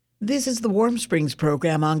This is the Warm Springs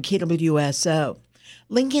program on KWSO.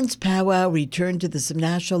 Lincolns Powwow returned to the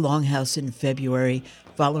Simnasho Longhouse in February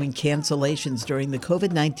following cancellations during the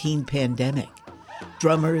COVID-19 pandemic.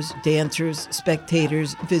 Drummers, dancers,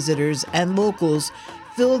 spectators, visitors, and locals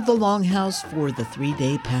filled the Longhouse for the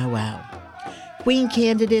three-day powwow. Queen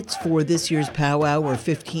candidates for this year's powwow were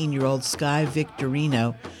 15-year-old Sky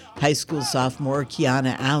Victorino, high school sophomore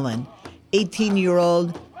Kiana Allen,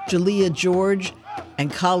 18-year-old Jalea George,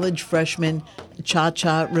 and college freshman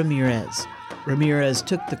Cha-Cha Ramirez. Ramirez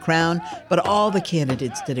took the crown, but all the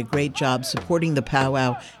candidates did a great job supporting the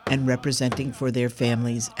powwow and representing for their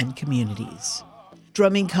families and communities.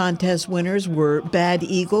 Drumming contest winners were Bad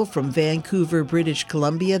Eagle from Vancouver, British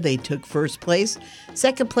Columbia. They took first place.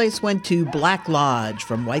 Second place went to Black Lodge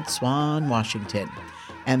from White Swan, Washington.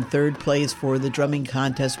 And third place for the drumming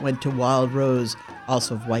contest went to Wild Rose,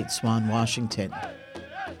 also of White Swan, Washington.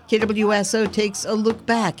 KWSO takes a look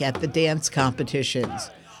back at the dance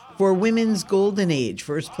competitions. For Women's Golden Age,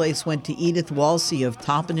 first place went to Edith Walsey of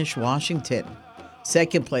Toppenish, Washington.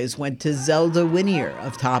 Second place went to Zelda Winier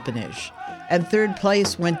of Toppenish. And third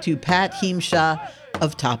place went to Pat Heemshaw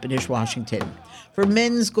of Toppenish, Washington. For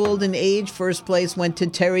Men's Golden Age, first place went to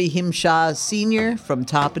Terry Heemshaw Sr. from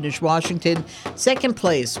Toppenish, Washington. Second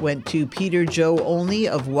place went to Peter Joe Olney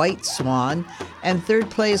of White Swan. And third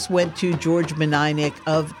place went to George Meninick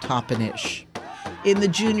of Toppenish. In the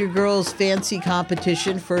Junior Girls Fancy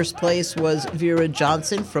Competition, first place was Vera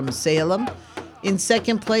Johnson from Salem. In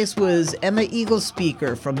second place was Emma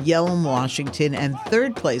Eaglespeaker from Yelm, Washington, and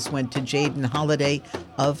third place went to Jaden Holliday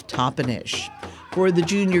of Toppenish. For the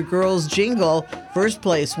Junior Girls Jingle, first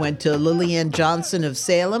place went to Lillian Johnson of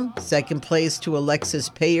Salem, second place to Alexis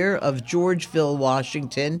Payer of Georgeville,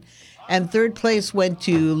 Washington, and third place went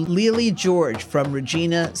to Lily George from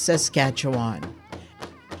Regina, Saskatchewan.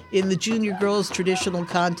 In the Junior Girls Traditional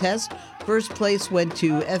Contest, first place went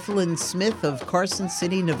to Ethelyn Smith of Carson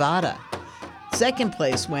City, Nevada. Second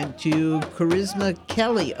place went to Charisma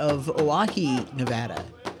Kelly of Oahe, Nevada.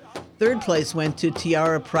 Third place went to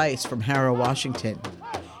Tiara Price from Harrow, Washington.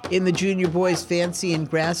 In the Junior Boys Fancy and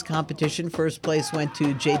Grass Competition, first place went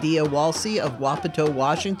to Jadia Walsey of Wapato,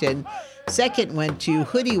 Washington. Second went to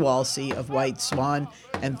Hoodie Walsey of White Swan.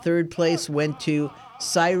 And third place went to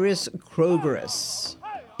Cyrus Krogerus.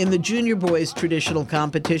 In the Junior Boys Traditional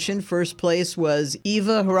Competition, first place was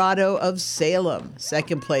Eva Hirado of Salem.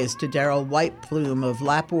 Second place to Daryl Whiteplume of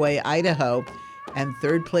Lapaway, Idaho. And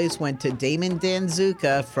third place went to Damon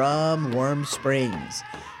Danzuka from Warm Springs.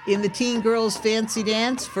 In the Teen Girls Fancy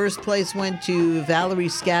Dance, first place went to Valerie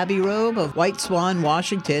Scabbyrobe of White Swan,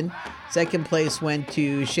 Washington. Second place went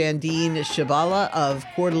to Shandine Shabala of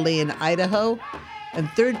Coeur d'Alene, Idaho. And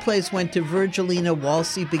third place went to Virgilina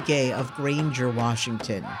Walsey-Begay of Granger,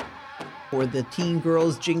 Washington. For the Teen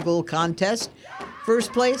Girls Jingle Contest,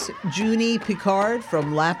 first place, Junie Picard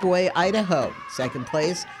from Lapaway, Idaho. Second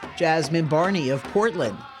place, Jasmine Barney of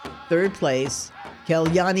Portland. Third place,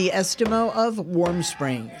 Kelyani Estimo of Warm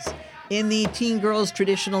Springs. In the Teen Girls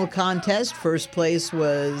Traditional Contest, first place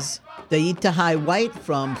was Daitahai White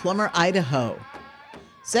from Plummer, Idaho.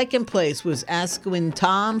 Second place was Askwin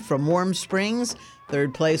Tom from Warm Springs.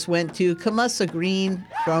 Third place went to Kamussa Green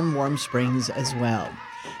from Warm Springs as well.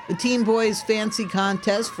 The Teen Boys Fancy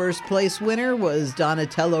Contest first place winner was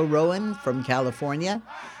Donatello Rowan from California.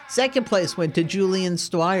 Second place went to Julian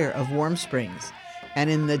Stwyer of Warm Springs. And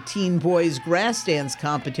in the Teen Boys Grass Dance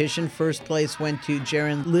Competition, first place went to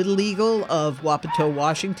Jaron Little Eagle of Wapato,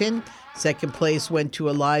 Washington. Second place went to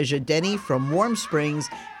Elijah Denny from Warm Springs.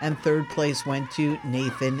 And third place went to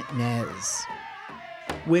Nathan Nez.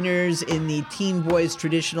 Winners in the Teen Boys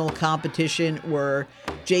Traditional Competition were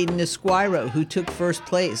Jaden Esquiro, who took first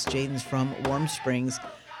place. Jaden's from Warm Springs.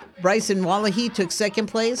 Bryson Wallahy took second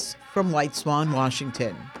place from White Swan,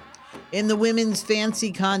 Washington. In the Women's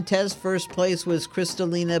Fancy Contest, first place was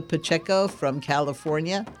Kristalina Pacheco from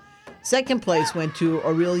California. Second place went to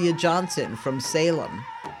Aurelia Johnson from Salem.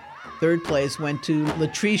 Third place went to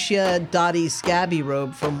Latricia Dottie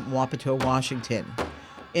Scabbyrobe from Wapato, Washington.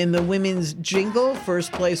 In the Women's Jingle,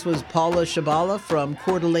 first place was Paula Shabala from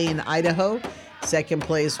Coeur d'Alene, Idaho. Second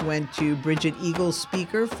place went to Bridget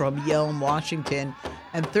Eaglespeaker from Yelm, Washington.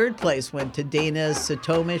 And third place went to Dana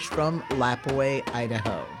Satomish from Lapaway,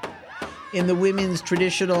 Idaho. In the Women's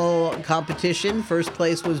Traditional Competition, first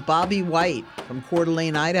place was Bobby White from Coeur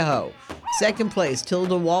d'Alene, Idaho. Second place,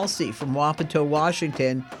 Tilda Walsey from Wapato,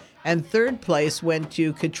 Washington. And third place went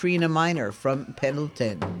to Katrina Miner from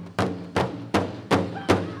Pendleton.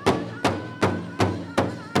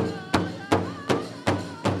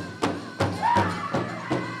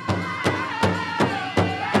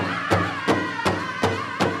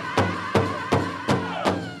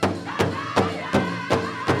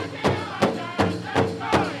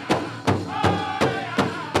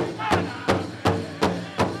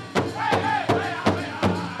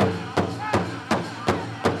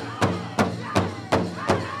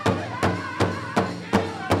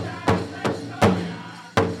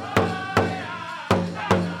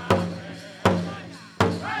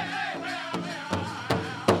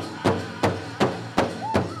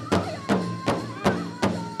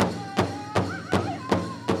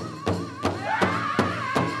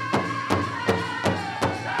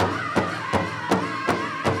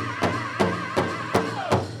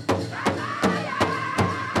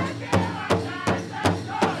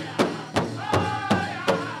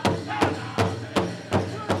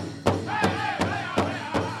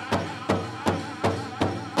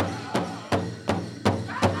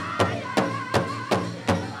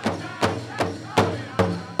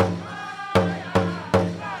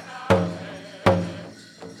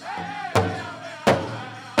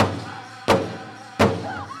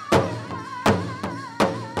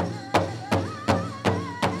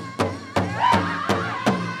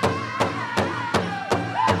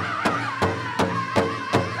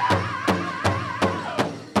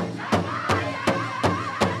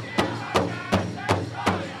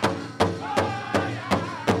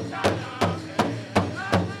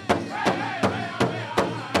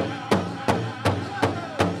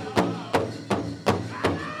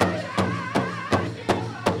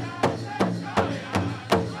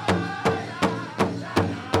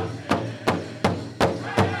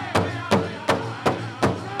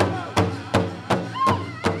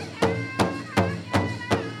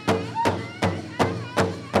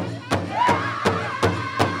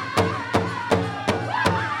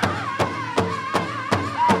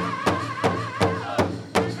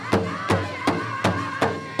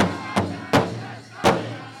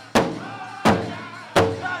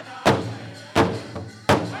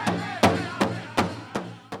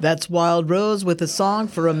 That's Wild Rose with a song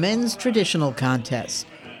for a men's traditional contest.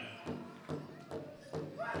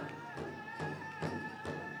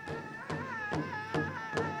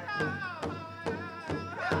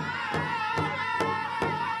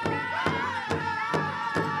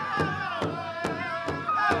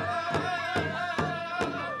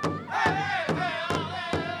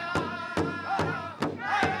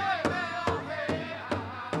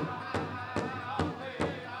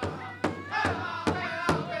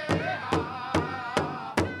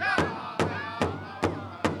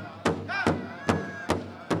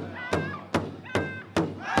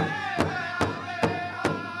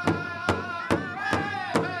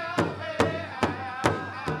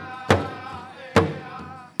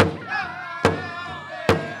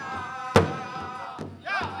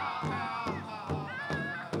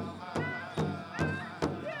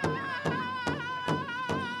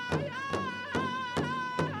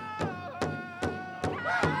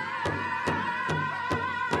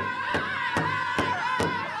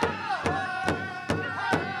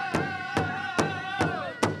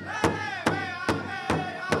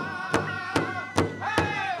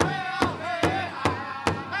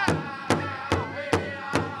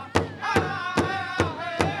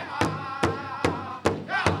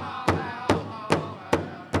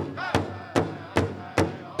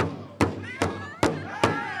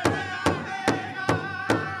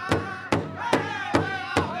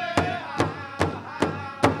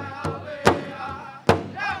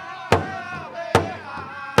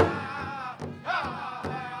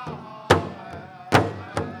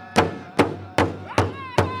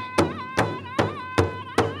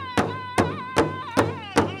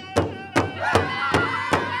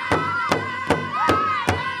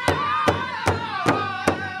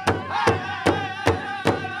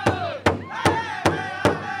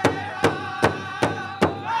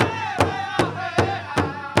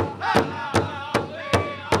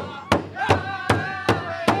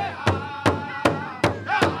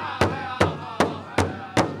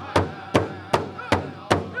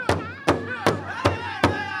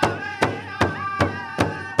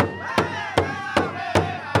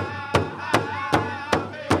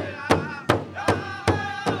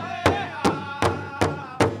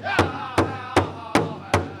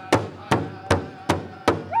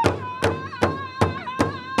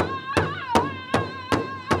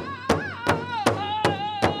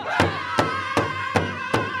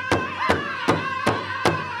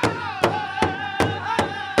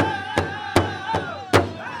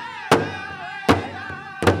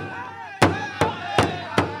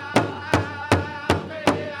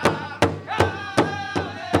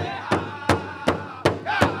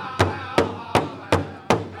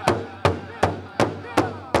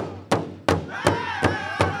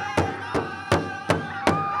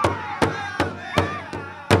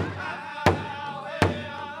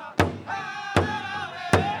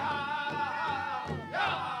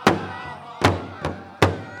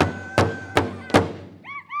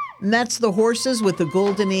 And that's the horses with the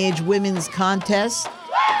Golden Age Women's Contest.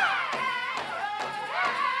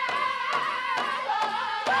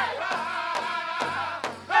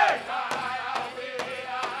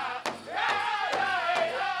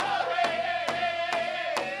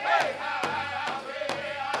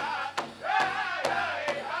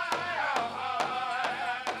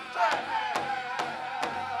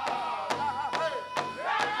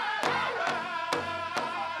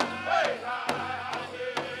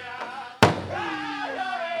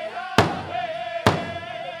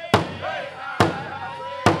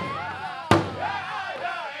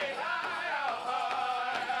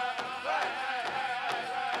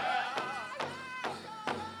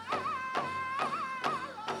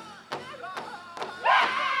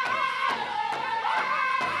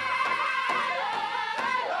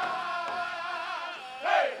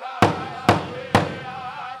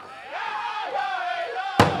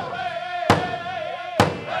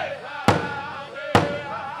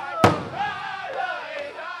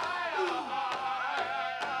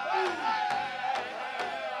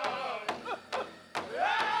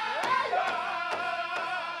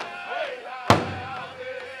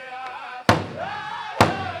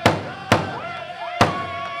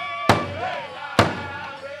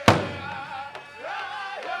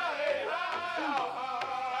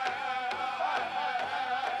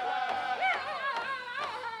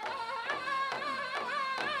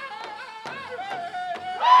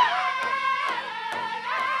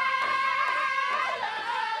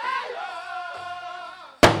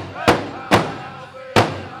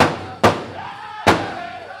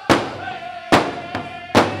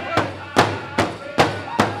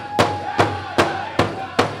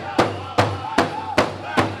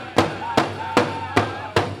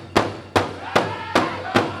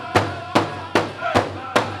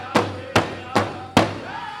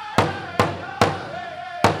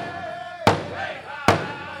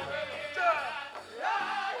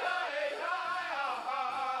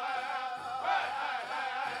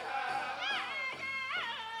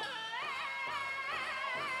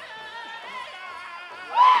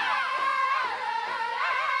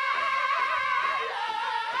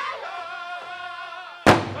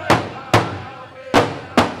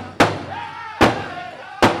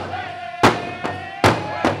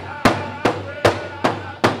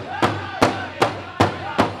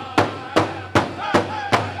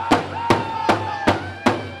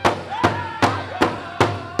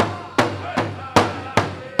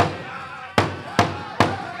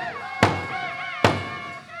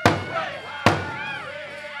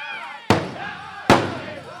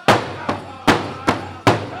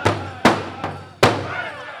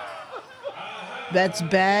 That's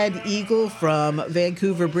Bad Eagle from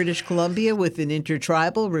Vancouver, British Columbia, with an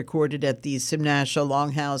intertribal recorded at the Simnasho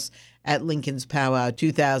Longhouse at Lincoln's Powwow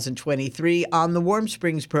 2023 on the Warm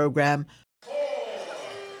Springs program. 4,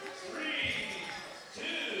 3, 2,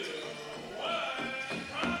 1,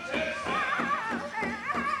 contest!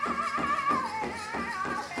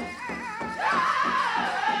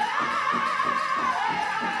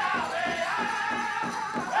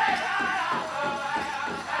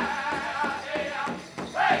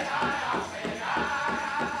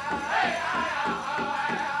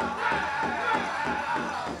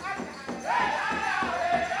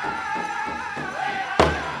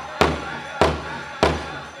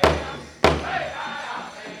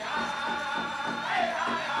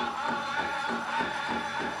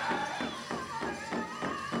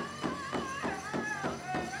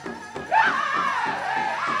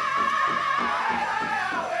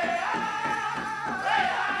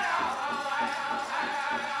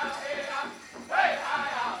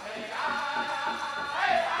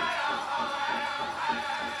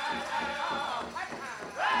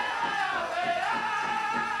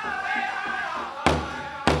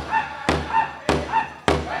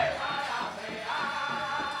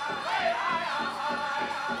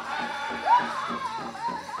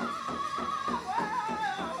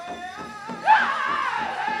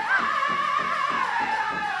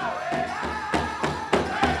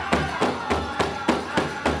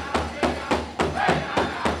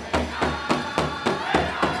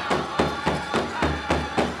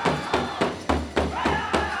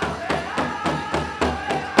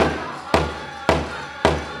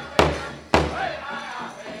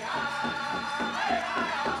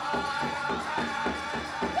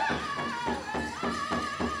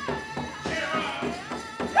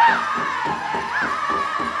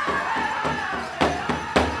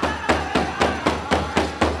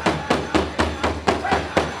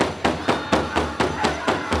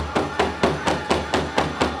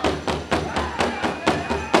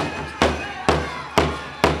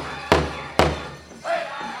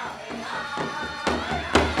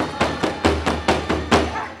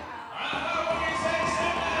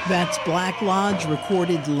 That's Black Lodge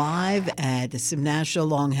recorded live at Simnasho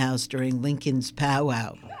Longhouse during Lincoln's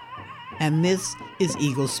Powwow. And this is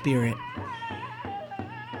Eagle Spirit.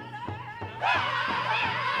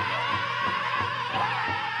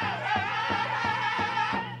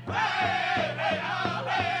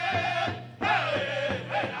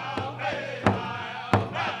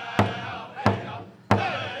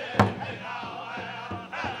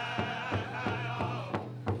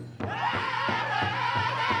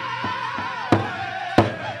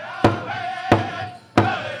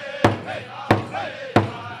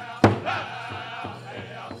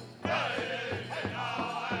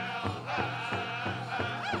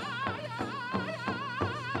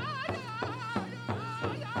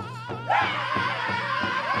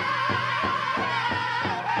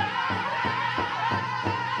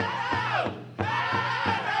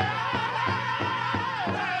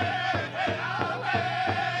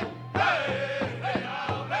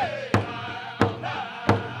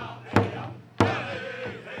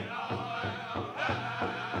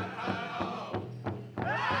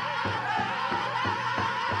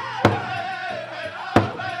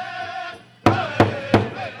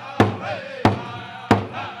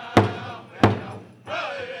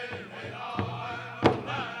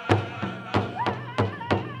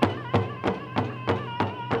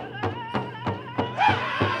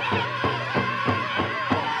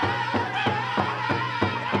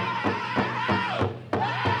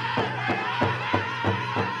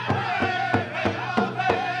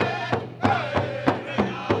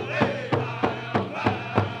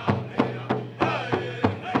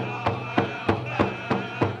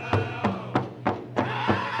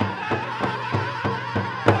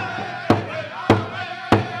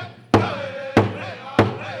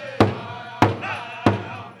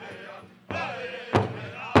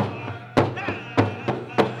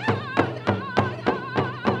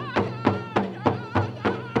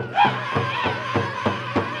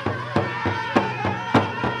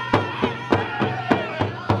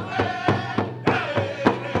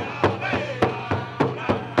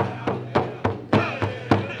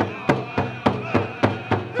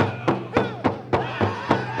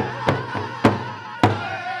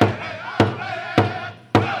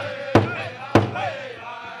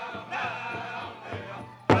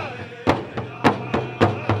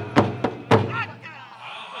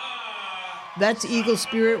 That's Eagle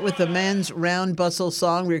Spirit with the men's round bustle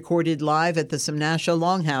song recorded live at the Simnasho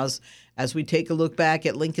Longhouse as we take a look back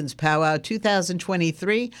at Lincoln's Powwow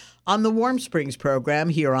 2023 on the Warm Springs program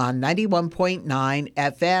here on 91.9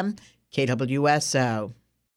 FM KWSO.